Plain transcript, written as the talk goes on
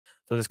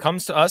So this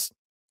comes to us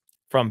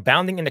from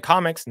Bounding into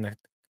Comics, and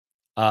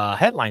the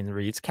headline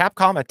reads: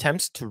 Capcom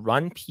attempts to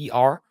run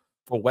PR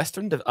for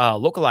Western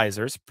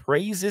localizers,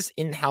 praises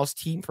in-house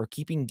team for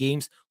keeping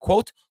games,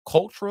 quote,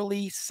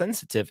 culturally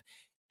sensitive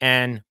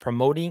and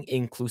promoting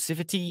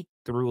inclusivity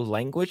through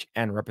language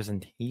and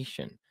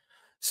representation.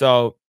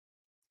 So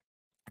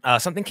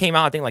something came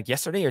out, I think, like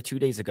yesterday or 2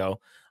 days ago,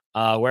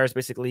 where it's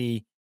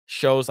basically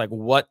shows like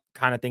what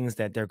kind of things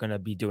that they're gonna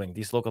be doing.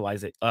 These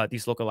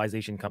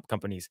localization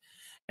companies.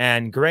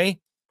 And Grae,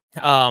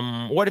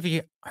 what have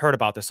you heard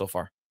about this so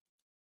far?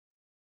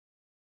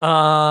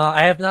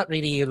 I have not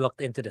really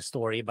looked into the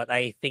story, but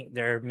I think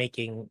they're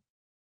wokifying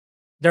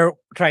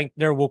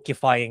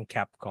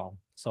Capcom.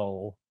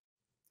 So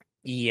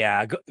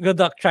yeah, good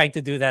luck trying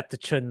to do that to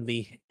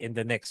Chun-Li in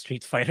the next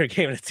Street Fighter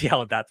game. Let's see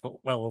how that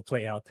will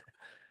play out.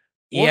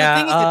 Well, the Yeah,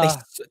 thing is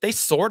that they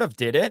sort of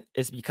did it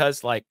is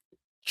because like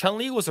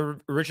Chun-Li was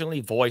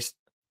originally voiced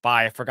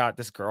by, I forgot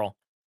this girl,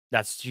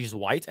 she's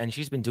white and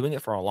she's been doing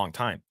it for a long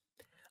time.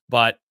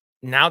 But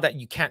now that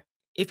you can't,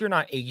 if you're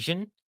not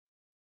Asian,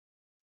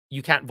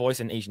 you can't voice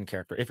an Asian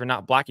character. If you're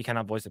not black, you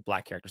cannot voice a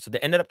black character. So they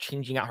ended up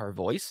changing out her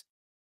voice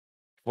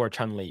for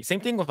Chun-Li. Same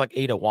thing with like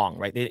Ada Wong,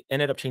 right? They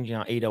ended up changing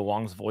out Ada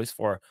Wong's voice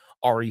for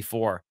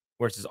RE4,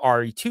 versus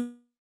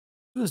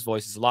RE2's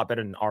voice is a lot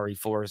better than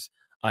RE4's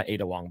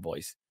Ada Wong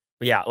voice.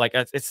 But yeah, like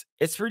it's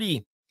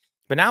pretty.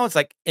 But now it's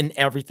like in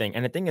everything.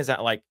 And the thing is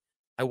that like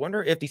I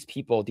wonder if these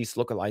people, these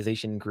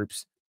localization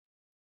groups,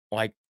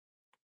 like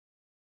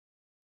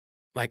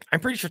I'm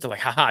pretty sure they're like,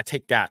 haha,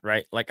 take that,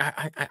 right? Like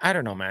I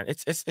don't know, man.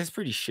 It's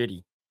pretty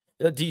shitty.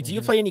 Do you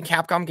mhm. play any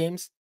Capcom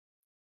games?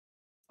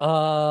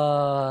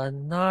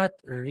 Not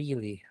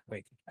really.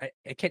 Wait,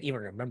 I can't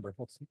even remember.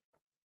 What's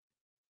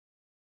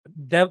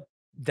Dev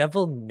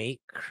Devil May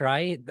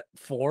Cry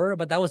 4,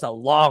 but that was a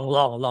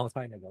long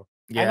time ago.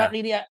 Yeah,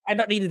 I'm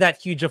not really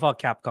that huge of a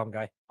Capcom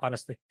guy,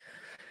 honestly.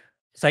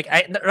 It's like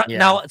yeah.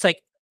 now it's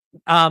like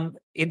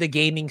in the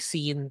gaming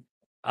scene,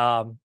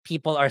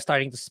 people are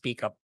starting to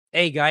speak up.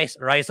 Hey guys,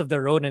 Rise of the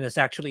Ronin is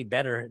actually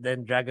better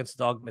than Dragon's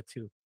Dogma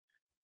 2.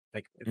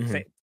 Like Hmm.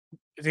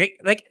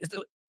 it's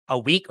a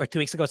week or 2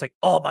 weeks ago, it's like,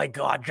 oh my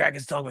god,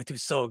 Dragon's Dogma 2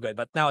 is so good.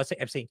 But now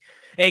I'm saying,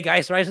 hey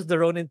guys, Rise of the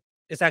Ronin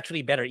is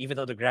actually better, even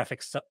though the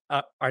graphics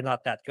are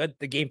not that good.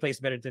 The gameplay is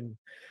better than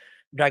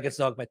Dragon's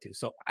Dogma 2.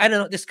 So I don't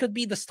know. This could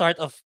be the start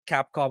of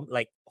Capcom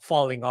like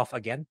falling off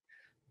again.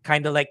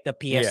 Kind of like the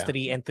Yeah.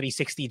 PS3 and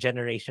 360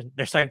 generation.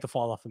 They're starting to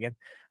fall off again.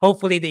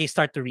 Hopefully they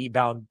start to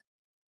rebound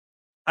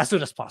as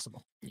soon as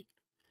possible.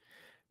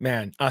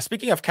 Man,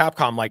 speaking of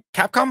Capcom, like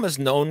Capcom is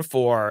known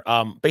for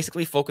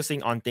basically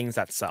focusing on things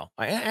that sell.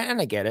 And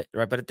I get it,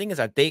 right? But the thing is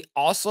that they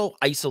also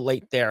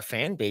isolate their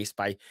fan base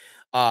by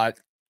uh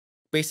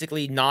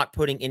basically not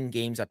putting in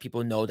games that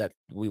people know that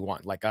we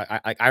want. Like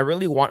I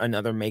really want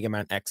another Mega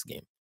Man X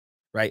game,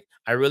 right?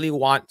 I really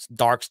want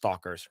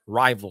Darkstalkers,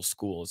 Rival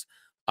Schools.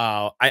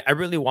 I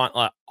really want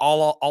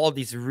all of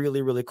these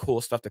really cool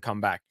stuff to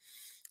come back.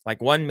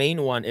 Like one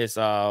main one is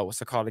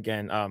what's it called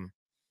again?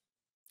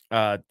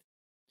 Uh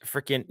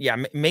Freaking yeah,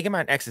 Mega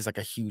Man X is like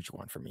a huge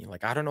one for me.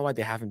 Like I don't know why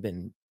they haven't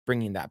been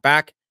bringing that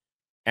back,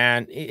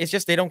 and it's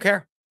just they don't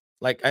care.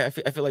 Like I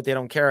feel like they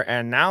don't care,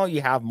 and now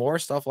you have more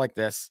stuff like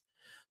this.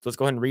 So let's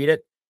go ahead and read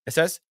it. It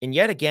says, and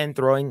yet again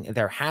throwing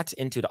their hat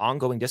into the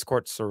ongoing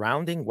discord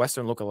surrounding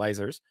Western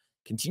localizers,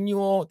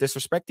 continual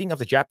disrespecting of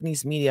the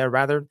Japanese media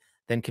rather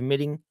than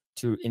committing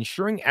to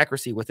ensuring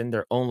accuracy within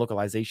their own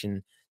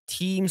localization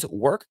team's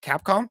work,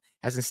 Capcom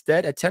has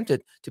instead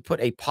attempted to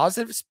put a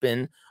positive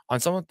spin on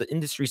some of the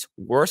industry's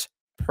worst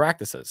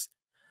practices.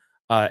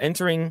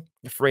 Entering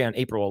the fray on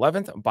April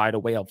 11th by the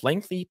way of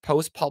lengthy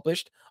post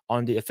published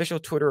on the official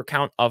Twitter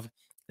account of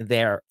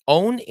their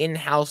own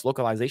in-house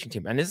localization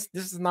team. And this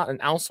is not an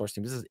outsourced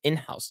team. This is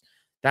in-house.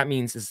 That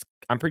means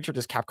I'm pretty sure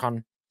this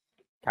Capcom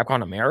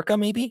America,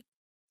 maybe?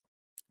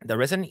 The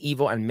Resident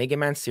Evil and Mega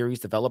Man series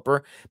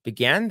developer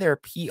began their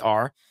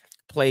PR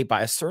play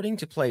by asserting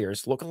to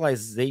players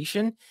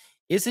localization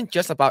isn't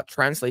just about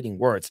translating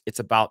words, it's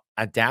about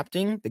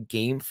adapting the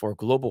game for a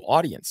global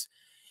audience.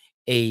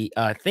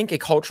 Think a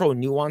cultural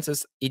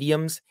nuances,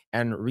 idioms,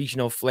 and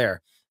regional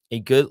flair. A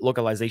good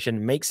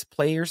localization makes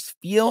players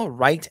feel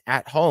right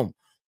at home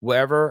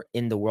wherever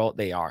in the world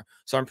they are.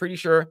 So I'm pretty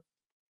sure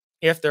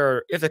if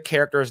the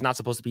character is not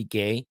supposed to be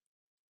gay,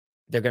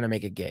 they're gonna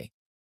make it gay.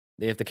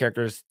 If the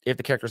character's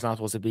not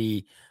supposed to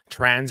be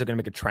trans, they're gonna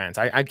make it trans.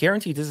 I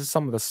guarantee this is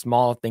some of the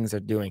small things they're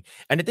doing.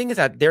 And the thing is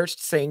that they're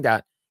saying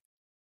that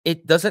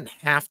it doesn't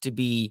have to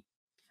be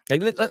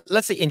like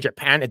let's say in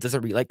Japan it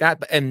doesn't read like that,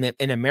 but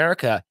in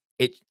America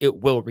it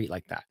will read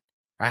like that.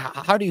 Right?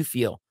 How do you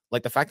feel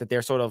like the fact that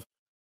they're sort of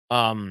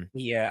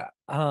Yeah.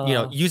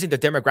 using the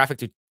demographic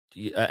to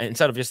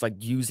instead of just like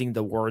using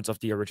the words of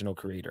the original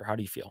creator? How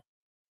do you feel?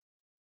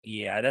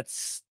 Yeah,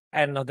 that's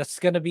I don't know. That's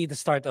gonna be the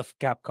start of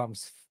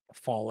Capcom's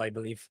fall, I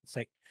believe. It's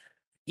like,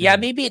 yeah, Mhm.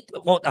 maybe it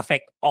won't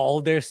affect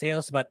all their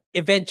sales, but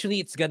eventually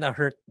it's gonna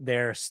hurt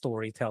their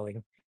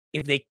storytelling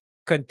if they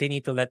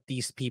continue to let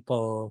these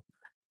people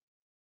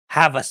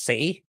have a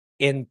say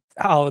in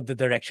how the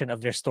direction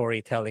of their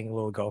storytelling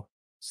will go.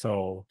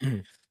 So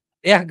Mhm.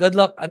 yeah, good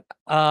luck.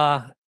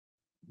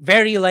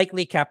 Very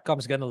likely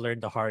Capcom's gonna learn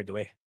the hard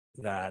way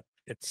that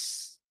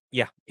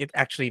it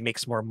actually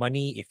makes more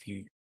money if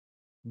you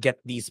get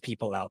these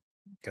people out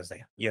because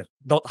they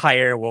don't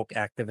hire woke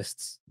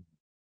activists.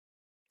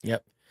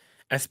 Yep.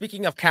 And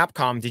speaking of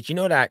Capcom, did you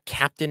know that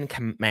Captain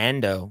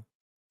Commando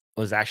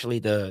was actually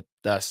the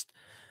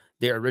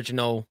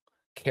original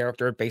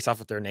character based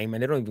off of their name,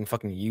 and they don't even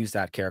fucking use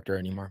that character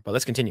anymore. But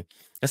let's continue.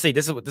 Let's see.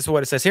 This is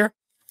what it says here.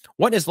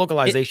 What is It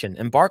localization?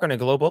 Embark on a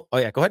global. Oh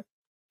yeah, go ahead.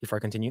 Before I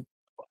continue.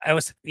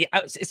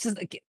 it's just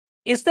like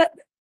is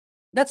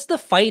that's the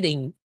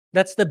fighting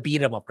that's the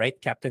beat 'em up, right?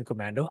 Captain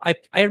Commando. I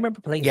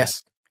remember playing that.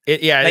 Yes.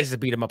 Yeah, it Like is a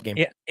beat 'em up game.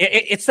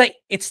 it's like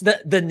it's the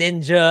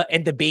ninja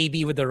and the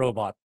baby with the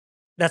robot.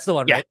 That's the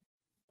one, Yeah. right?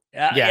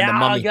 Yeah, and Yeah, the oh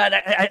mummy. god,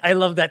 I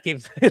love that game.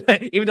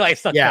 Even though I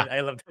suck Yeah. at it, I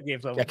love that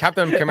game so Yeah, much.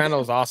 Captain Commando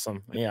is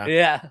awesome. Yeah.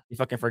 Yeah. You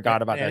fucking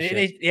forgot about that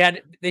shit.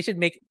 They should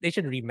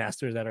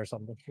remaster that or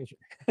something.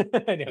 Oh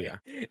Anyway,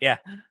 yeah. yeah.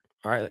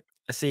 All right.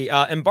 Let's see.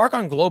 Embark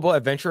on global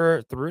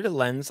adventure through the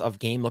lens of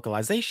game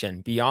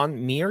localization.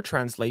 Beyond mere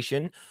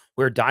translation,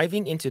 we're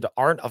diving into the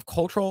art of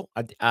cultural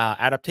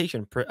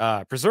adaptation,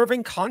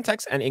 preserving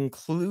context and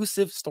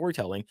inclusive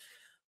storytelling.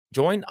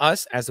 Join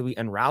us as we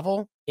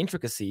unravel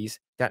intricacies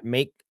that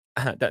make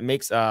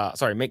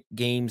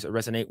games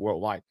resonate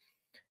worldwide.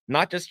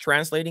 Not just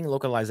translating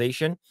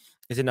localization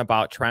isn't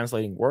about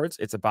translating words,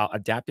 it's about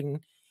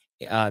adapting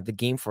the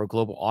game for a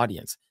global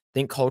audience.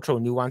 Think cultural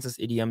nuances,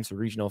 idioms,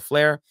 regional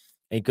flair.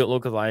 A good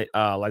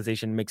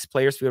localization makes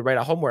players feel right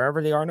at home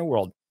wherever they are in the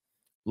world.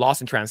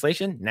 Lost in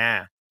translation?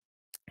 Nah.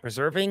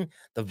 Preserving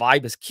the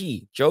vibe is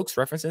key. Jokes,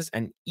 references,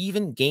 and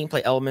even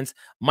gameplay elements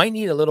might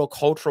need a little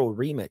cultural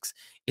remix.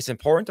 It's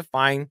important to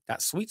find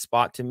that sweet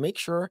spot to make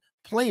sure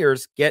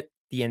players get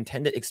the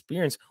intended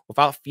experience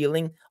without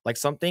feeling like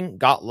something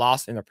got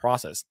lost in the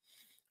process.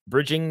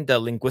 Bridging the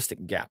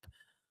linguistic gap.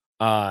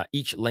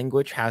 Each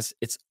language has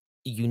its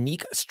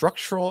unique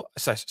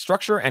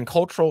structure and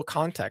cultural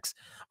context.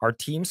 Our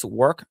teams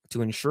work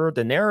to ensure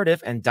the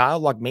narrative and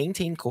dialogue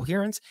maintain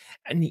coherence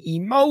and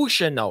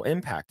emotional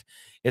impact.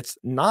 It's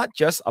not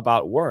just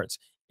about words,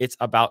 it's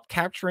about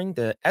capturing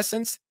the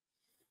essence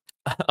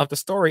of the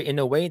story in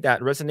a way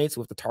that resonates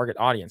with the target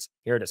audience.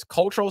 Here it is: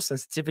 cultural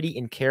sensitivity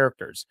in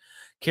characters.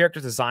 Character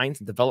designs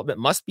and development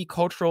must be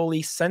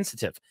culturally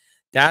sensitive.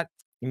 That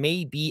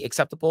may be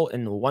acceptable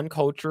in one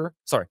culture.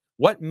 Sorry,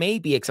 what may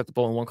be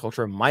acceptable in one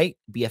culture might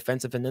be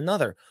offensive in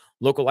another.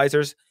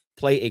 Localizers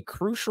play a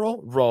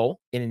crucial role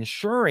in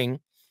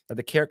ensuring that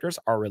the characters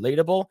are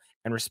relatable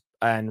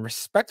and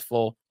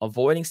respectful,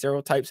 avoiding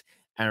stereotypes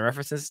and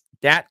references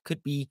that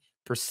could be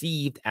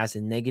perceived as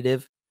a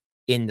negative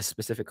in the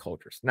specific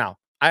cultures. Now,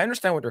 I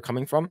understand where they're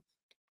coming from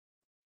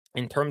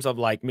in terms of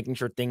like making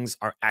sure things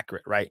are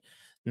accurate, right?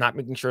 Not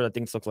making sure that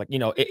things look like,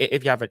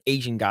 if you have an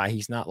Asian guy,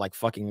 he's not like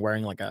fucking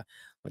wearing like a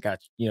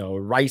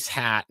rice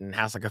hat and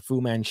has like a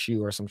Fu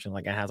Manchu or something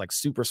like that, has like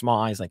super small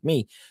eyes like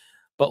me.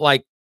 But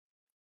like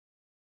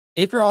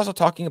if you're also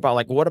talking about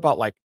like what about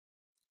like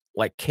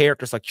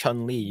characters like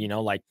Chun Li,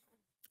 like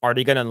are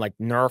they gonna like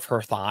nerf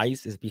her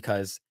thighs? Is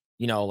because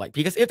like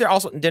because if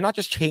they're not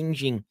just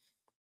changing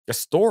the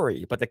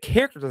story, but the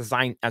character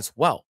design as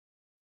well,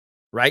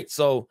 right?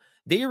 So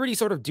they already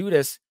sort of do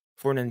this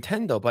for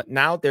Nintendo, but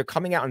now they're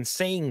coming out and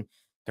saying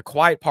the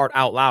quiet part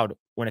out loud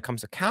when it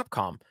comes to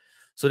Capcom.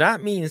 So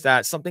that means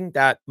that something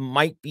that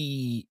might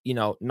be,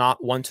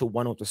 not one to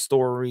one with the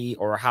story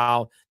or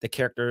how the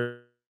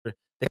character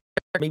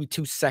maybe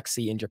too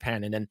sexy in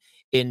Japan. And then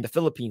in the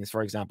Philippines,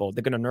 for example,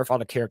 they're going to nerf all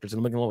the characters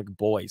and make them look like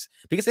boys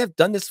because they have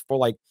done this for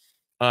like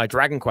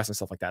Dragon Quest and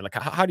stuff like that. Like,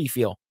 how do you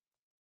feel?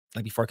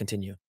 Like, before I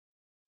continue,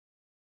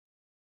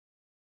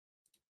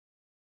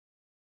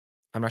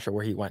 I'm not sure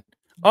where he went.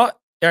 Oh,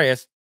 there he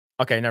is.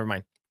 Okay, never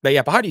mind. But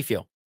yeah, but how do you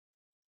feel?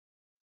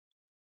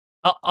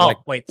 Like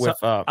Wait. So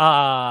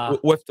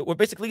with with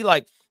basically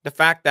like the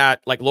fact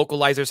that like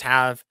localizers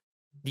have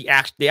they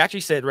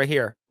actually said right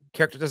here,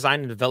 character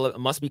design and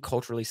development must be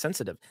culturally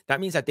sensitive. That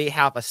means that they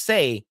have a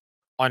say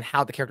on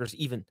how the characters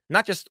even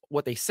not just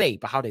what they say,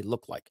 but how they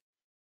look like.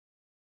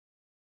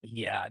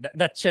 yeah,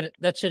 that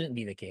shouldn't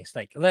be the case.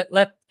 Like let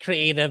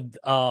creatives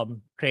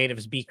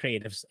be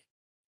creatives,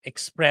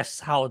 express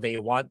how they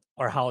want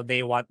or how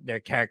they want their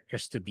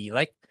characters to be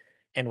like,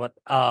 and what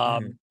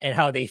Mhm, and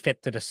how they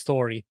fit to the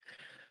story.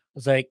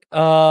 It's like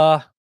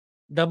the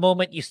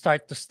moment you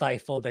start to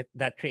stifle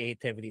that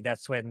creativity,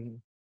 that's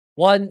when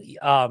one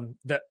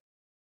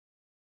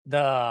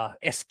the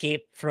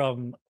escape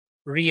from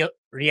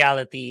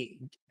reality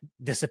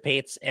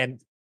dissipates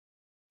and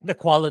the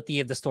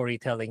quality of the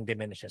storytelling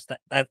diminishes.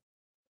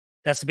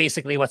 That's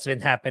basically what's been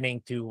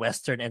happening to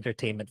Western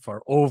entertainment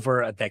for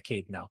over a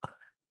decade now.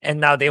 And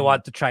now they mhm,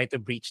 want to try to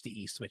breach the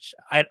East, which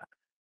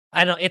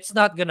I know it's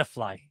not gonna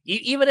fly.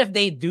 Even if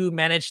they do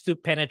manage to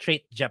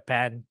penetrate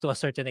Japan to a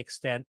certain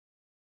extent,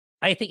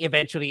 I think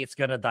eventually it's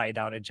gonna die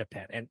down in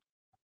Japan. And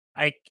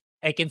I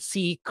I can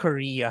see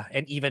Korea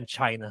and even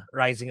China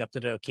rising up to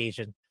the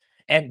occasion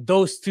and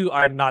those two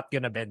are not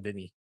gonna bend the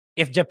knee.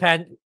 If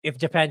Japan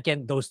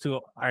can, those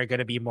two are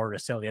gonna be more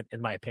resilient,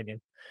 in my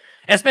opinion.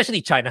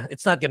 Especially China.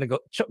 It's not gonna go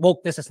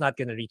wokeness is not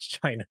gonna reach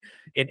China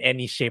in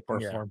any shape or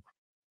Yeah. form.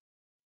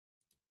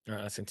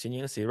 Let's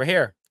continue. See right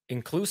here.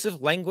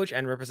 Inclusive language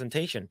and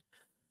representation.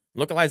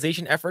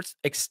 Localization efforts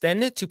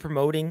extended to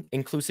promoting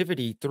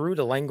inclusivity through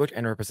the language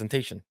and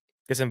representation.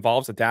 This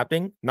involves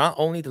adapting not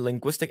only the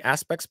linguistic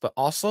aspects, but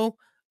also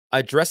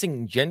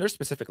addressing gender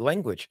specific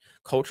language,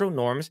 cultural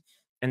norms,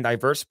 and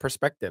diverse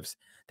perspectives.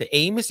 The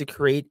aim is to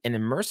create an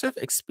immersive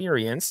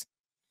experience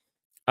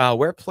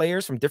where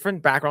players from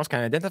different backgrounds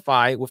can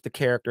identify with the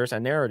characters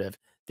and narrative.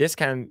 This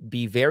can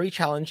be very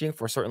challenging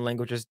for certain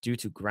languages due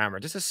to grammar.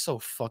 This is so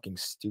fucking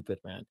stupid,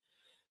 man.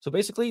 So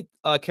basically,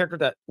 a character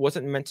that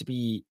wasn't meant to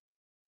be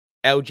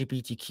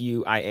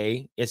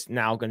LGBTQIA is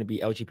now going to be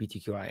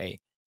LGBTQIA,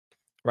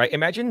 right?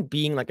 Imagine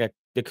being like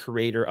the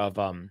creator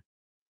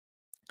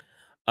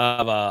I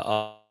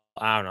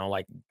don't know,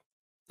 like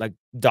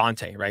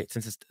Dante, right?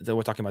 Since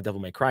we're talking about Devil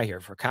May Cry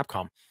here for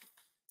Capcom,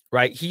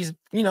 right? He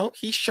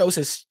shows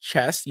his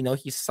chest.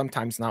 He's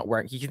sometimes not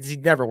wearing. He's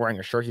never wearing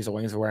a shirt. He's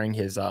always wearing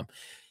his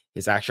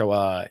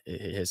actual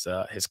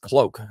his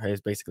cloak,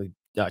 his basically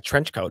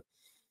trench coat.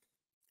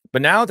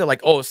 But now they're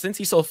like, oh, since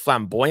he's so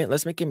flamboyant,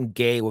 let's make him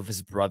gay with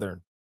his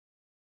brother.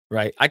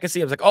 Right. I can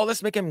see him like, oh,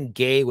 let's make him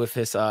gay with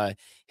his son,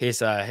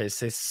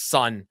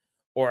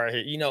 or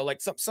like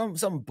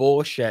some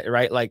bullshit,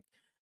 right? Like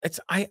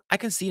I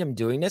can see them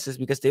doing this is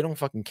because they don't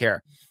fucking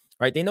care.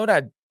 Right. They know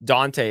that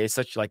Dante is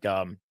such it's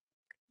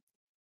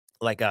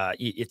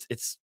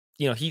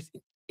he's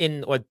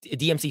in what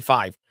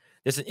DMC5.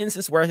 There's an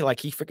instance where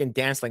he freaking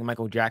danced like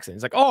Michael Jackson.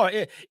 It's like, oh,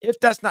 if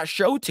that's not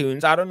show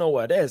tunes, I don't know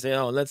what is.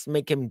 Let's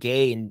make him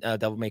gay in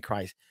Devil May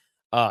Cry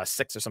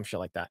 6 or some shit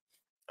like that.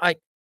 I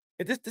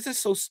this is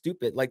so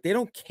stupid. Like they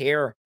don't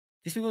care.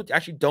 These people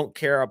actually don't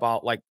care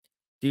about like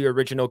the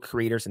original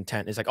creator's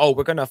intent. It's like, oh,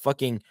 we're gonna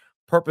fucking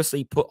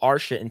purposely put our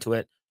shit into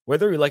it,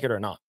 whether we like it or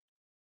not.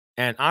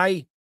 And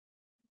I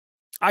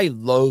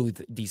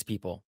loathe these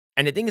people.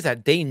 And the thing is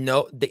that they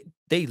know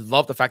they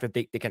love the fact that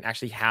they can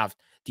actually have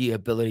the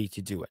ability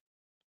to do it.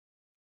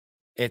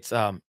 It's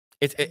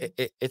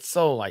it's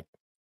so like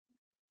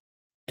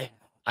eh,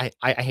 I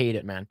hate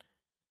it, man.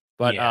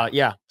 But Yeah.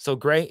 yeah, so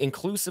Grae,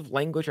 inclusive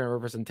language and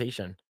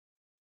representation.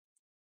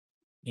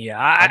 Yeah.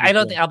 How do I you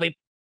don't feel? think I'll be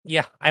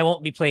yeah, I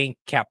won't be playing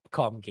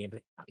Capcom games.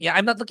 Yeah,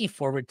 I'm not looking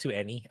forward to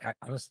any. I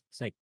was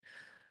it's like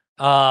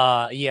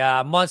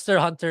yeah, Monster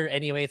Hunter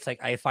anyway, it's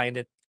like I find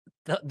it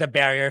the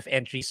barrier of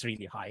entry is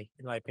really high,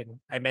 in my opinion.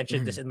 I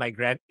mentioned this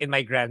Mhm. in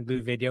my Grand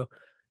Blue video.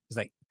 It's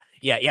like,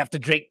 yeah, you have to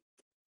drink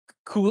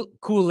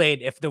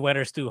Kool-Aid if the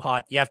weather's too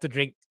hot. You have to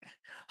drink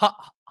hot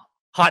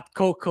hot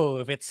cocoa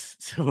if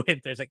it's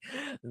winter. It's like,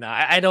 no,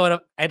 I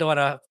don't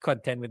wanna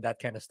contend with that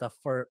kind of stuff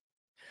for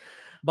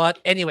but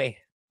anyway,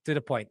 to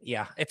the point,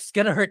 yeah, it's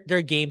gonna hurt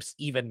their games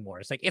even more.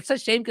 It's like it's a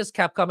shame because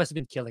Capcom has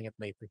been killing it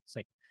lately. It's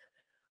like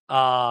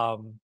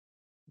um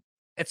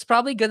it's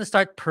probably gonna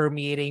start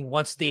permeating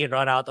once they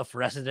run out of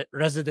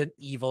Resident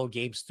Evil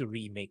games to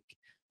remake,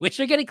 which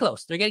they're getting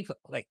close. They're getting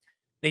like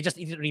they just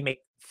need to remake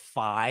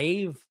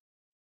 5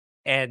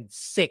 and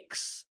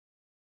 6,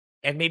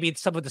 and maybe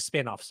some of the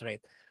spin-offs,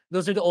 right?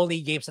 Those are the only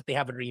games that they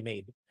haven't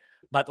remade.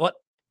 But what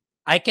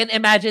I can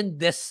imagine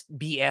this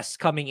BS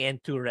coming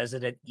into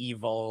Resident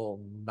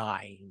Evil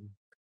 9.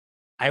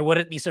 I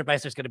wouldn't be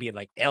surprised there's gonna be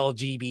like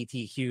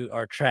LGBTQ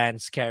or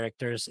trans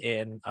characters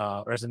in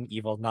Resident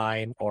Evil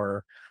 9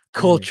 or Mhm.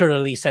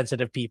 culturally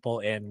sensitive people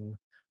in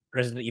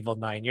Resident Evil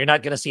 9. You're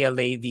not gonna see a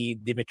Lady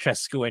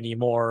Dimitrescu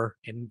anymore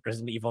in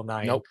Resident Evil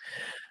 9. Nope.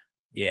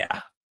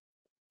 Yeah.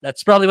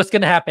 That's probably what's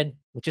gonna happen,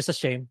 which is a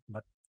shame.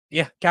 But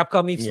yeah,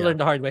 Capcom needs to Yeah. learn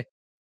the hard way.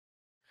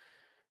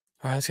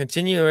 All right, let's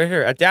continue right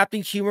here.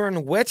 Adapting humor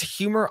and wit.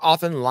 Humor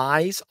often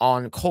lies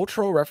on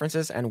cultural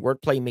references and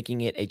wordplay,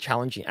 making it a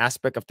challenging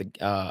aspect of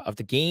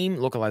the game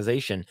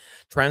localization.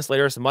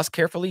 Translators must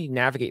carefully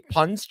navigate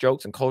puns,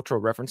 jokes, and cultural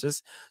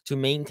references to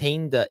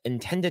maintain the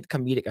intended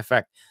comedic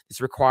effect.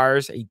 This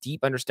requires a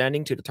deep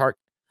understanding of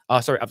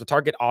the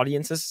target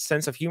audience's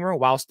sense of humor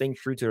while staying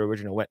true to the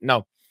original wit.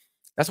 No,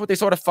 that's what they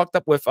sort of fucked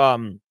up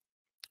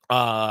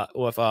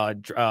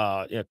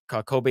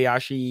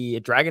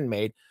Kobayashi Dragon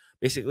Maid,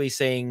 basically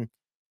saying,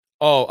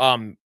 oh,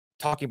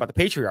 talking about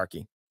the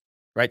patriarchy,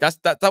 right?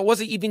 That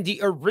wasn't even the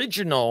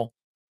original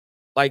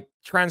like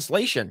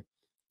translation.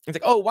 It's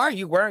like, oh, why are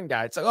you wearing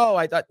that? It's like, oh,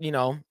 I thought,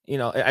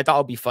 I thought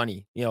it'd be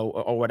funny,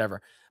 or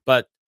whatever.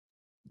 But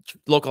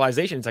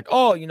localization, it's like,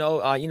 oh,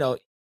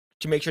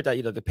 to make sure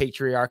that the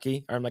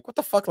patriarchy. I'm like, what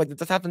the fuck? Like, it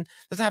doesn't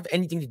have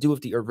anything to do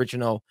with the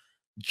original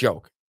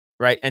joke,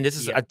 right? And this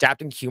is Yep.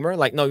 adapting humor.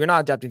 Like, no, you're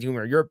not adapting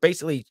humor. You're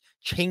basically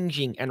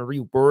changing and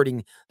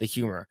rewording the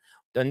humor.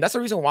 And that's the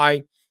reason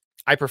why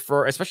I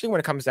prefer, especially when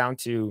it comes down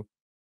to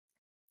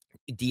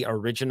the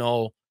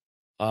original,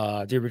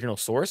 the original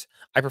source.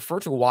 I prefer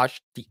to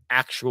watch the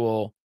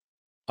actual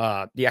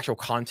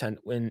content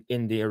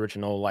in the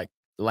original like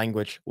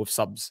language with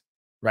subs,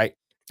 right?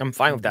 I'm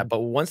fine with that. Mhm. But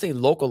once they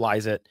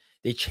localize it,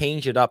 they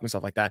change it up and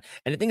stuff like that.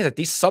 And the thing is that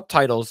these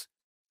subtitles,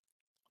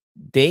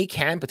 they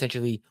can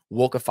potentially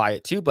wokeify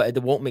it too, but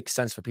it won't make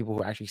sense for people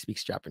who actually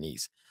speaks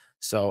Japanese.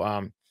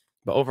 So,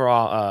 but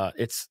overall,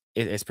 it's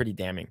pretty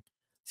damning.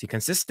 See,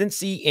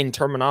 consistency in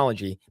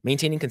terminology,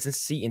 maintaining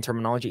consistency in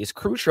terminology is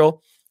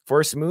crucial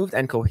for a smooth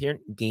and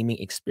coherent gaming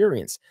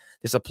experience.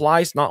 This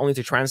applies not only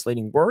to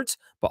translating words,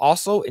 but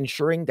also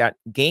ensuring that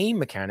game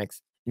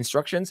mechanics,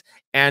 instructions,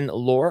 and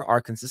lore are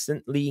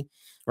consistently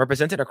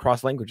represented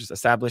across languages.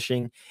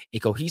 Establishing a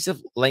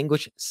cohesive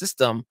language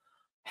system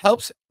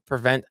helps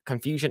prevent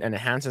confusion and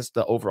enhances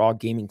the overall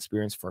gaming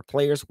experience for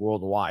players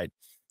worldwide.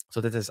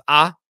 So this is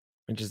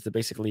which is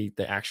basically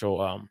the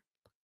actual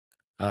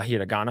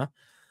hiragana.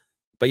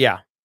 But yeah,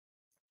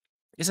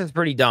 this is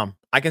pretty dumb.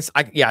 I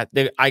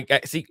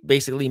see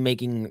basically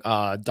making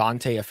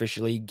Dante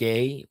officially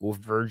gay with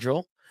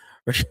Virgil,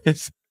 which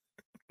is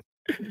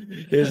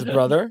his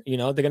brother. You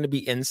know, they're gonna be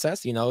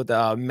incest. You know,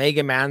 the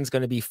Mega Man's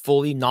gonna be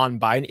fully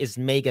non-binary. Is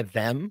Mega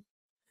them?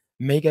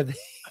 Mega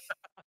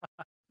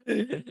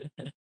Yeah.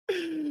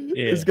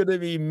 is gonna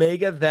be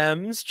Mega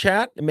thems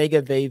chat,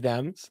 Mega they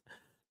thems.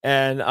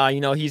 And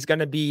you know, he's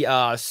gonna be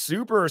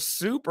super,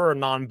 super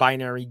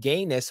non-binary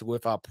gayness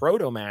with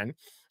Proto Man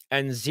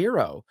and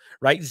Zero,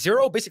 right?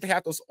 Zero basically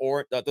have those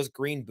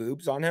green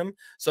boobs on him.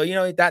 So you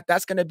know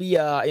that's gonna be you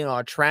know,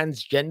 a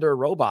transgender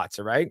robots,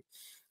 right?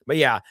 But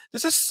yeah,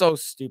 this is so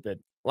stupid.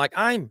 Like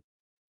we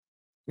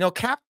thought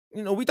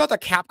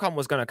that Capcom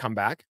was gonna come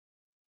back.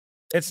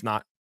 It's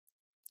not.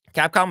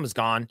 Capcom was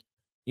gone.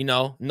 You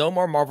know, no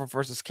more Marvel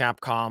versus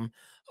Capcom.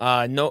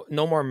 No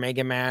more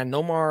Mega Man.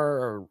 No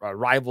more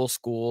rival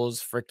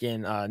schools.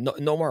 Freaking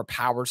no more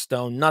Power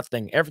Stone.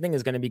 Nothing. Everything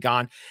is going to be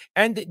gone.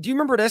 And do you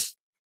remember this,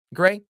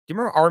 Gray? Do you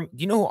remember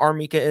Do you know who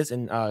Armika is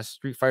in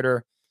Street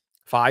Fighter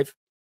 5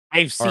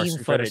 I've or seen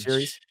Street Fighter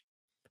series? footage.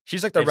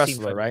 She's like the I've seen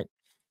wrestler, footage. right?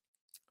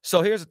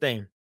 So here's the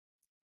thing.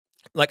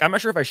 Like, I'm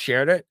not sure if I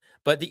shared it,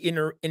 but in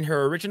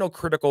her original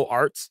Critical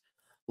Arts,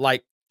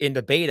 like in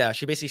the beta,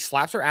 she basically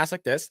slaps her ass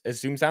like this. It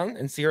zooms down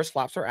and see her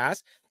slaps her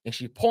ass, and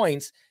she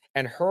points,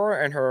 and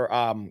her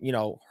you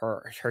know,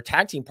 her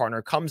tag team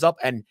partner comes up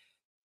and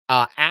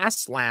ass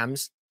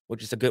slams,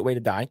 which is a good way to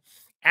die.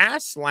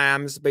 Ass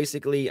slams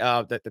basically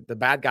the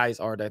bad guys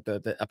or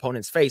the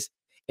opponent's face,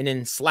 and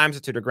then slams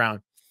it to the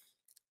ground.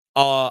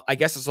 I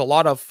guess there's a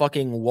lot of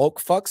fucking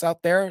woke fucks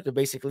out there that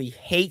basically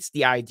hates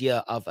the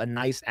idea of a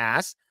nice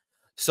ass.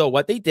 So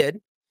what they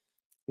did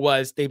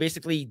was they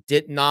basically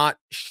did not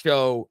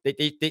show they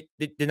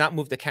did not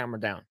move the camera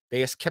down.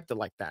 They just kept it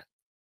like that.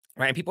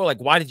 Right. And people are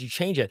like, why did you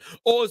change it?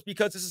 Oh, it's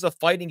because this is a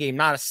fighting game,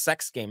 not a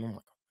sex game. I'm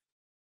like,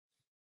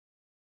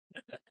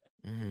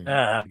 Oh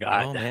oh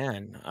God.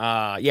 man.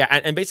 Yeah,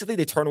 and basically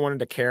they turn one of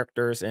the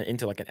characters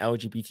into like an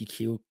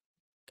LGBTQIA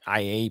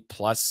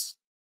plus,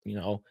 you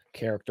know,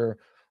 character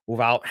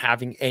without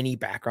having any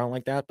background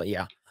like that. But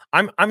yeah,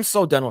 I'm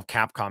so done with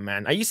Capcom,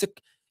 man. I used to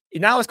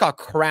Now it's called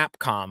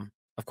Crapcom,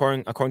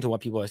 according to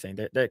what people are saying.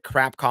 They're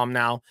Crapcom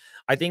now.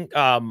 I think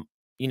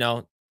you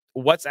know,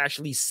 what's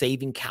actually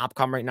saving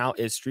Capcom right now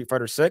is Street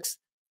Fighter 6,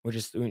 which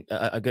is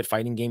a good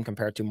fighting game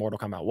compared to Mortal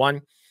Kombat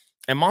 1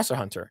 and Monster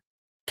Hunter.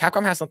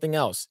 Capcom has something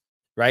else,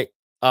 right?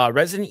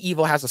 Resident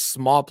Evil has a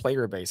small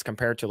player base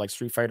compared to like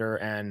Street Fighter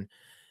and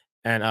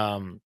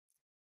Monster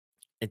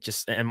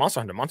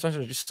Hunter. Monster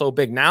Hunter is just so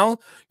big. Now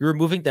you're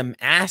removing them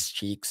ass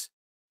cheeks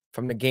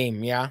from the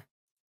game. Yeah.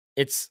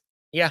 It's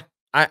yeah.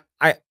 I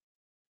I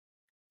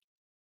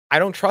I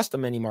don't trust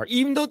them anymore.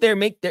 Even though they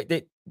make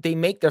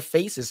their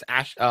faces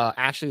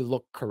actually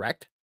look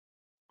correct.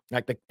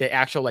 Like the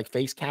actual like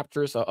face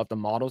captures of the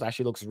models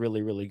actually looks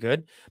really, really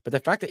good. But the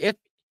fact that if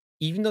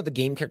even though the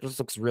game characters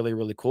looks really,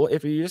 really cool,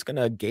 if you're just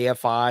gonna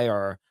gayify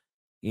or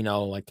you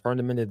know, like turn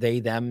them into they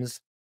thems,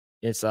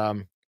 it's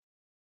like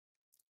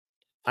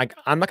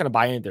I'm not gonna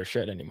buy any of their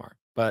shit anymore.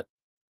 But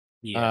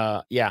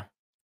Yeah. yeah,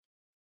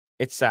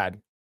 it's sad.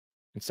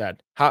 It's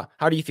sad. How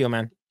do you feel,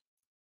 man?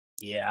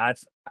 Yeah.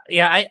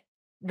 Yeah.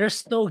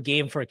 There's no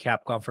game for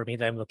Capcom for me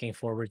that I'm looking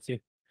forward to.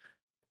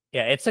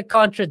 Yeah, it's a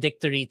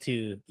contradictory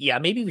to yeah,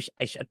 maybe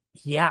I should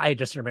yeah, I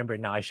just remember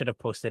now. I should have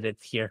posted it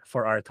here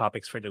for our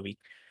topics for the week.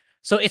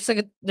 So it's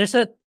like there's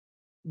a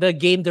the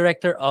game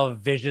director of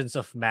Visions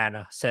of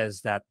Mana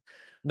says that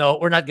no,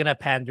 we're not gonna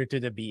pander to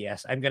the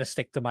BS. I'm gonna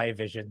stick to my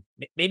vision.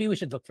 Maybe we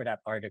should look for that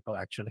article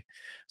actually.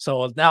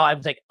 So now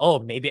I'm like, oh,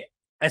 maybe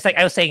it's like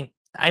I was saying,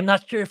 I'm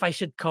not sure if I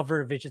should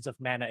cover Visions of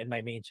Mana in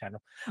my main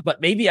channel, but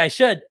maybe I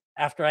should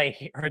after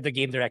I heard the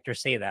game director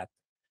say that.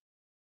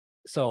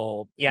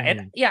 So yeah, and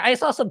Mhm. yeah, I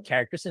saw some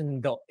characters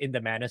in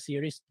the Mana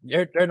series.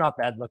 They're not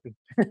bad looking.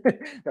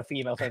 The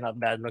females are not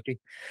bad looking.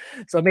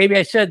 So maybe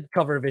I should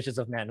cover Visions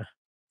of Mana.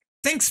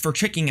 Thanks for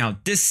checking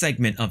out this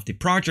segment of the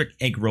Project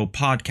Eggroll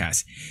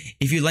podcast.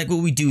 If you like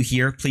what we do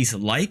here, please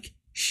like,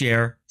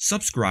 share,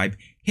 subscribe,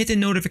 hit the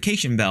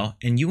notification bell,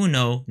 and you will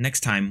know next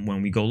time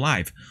when we go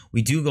live.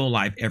 We do go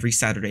live every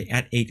Saturday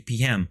at 8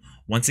 p.m.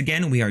 Once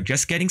again, we are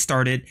just getting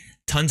started.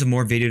 Tons of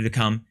more video to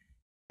come.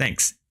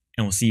 Thanks,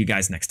 and we'll see you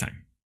guys next time.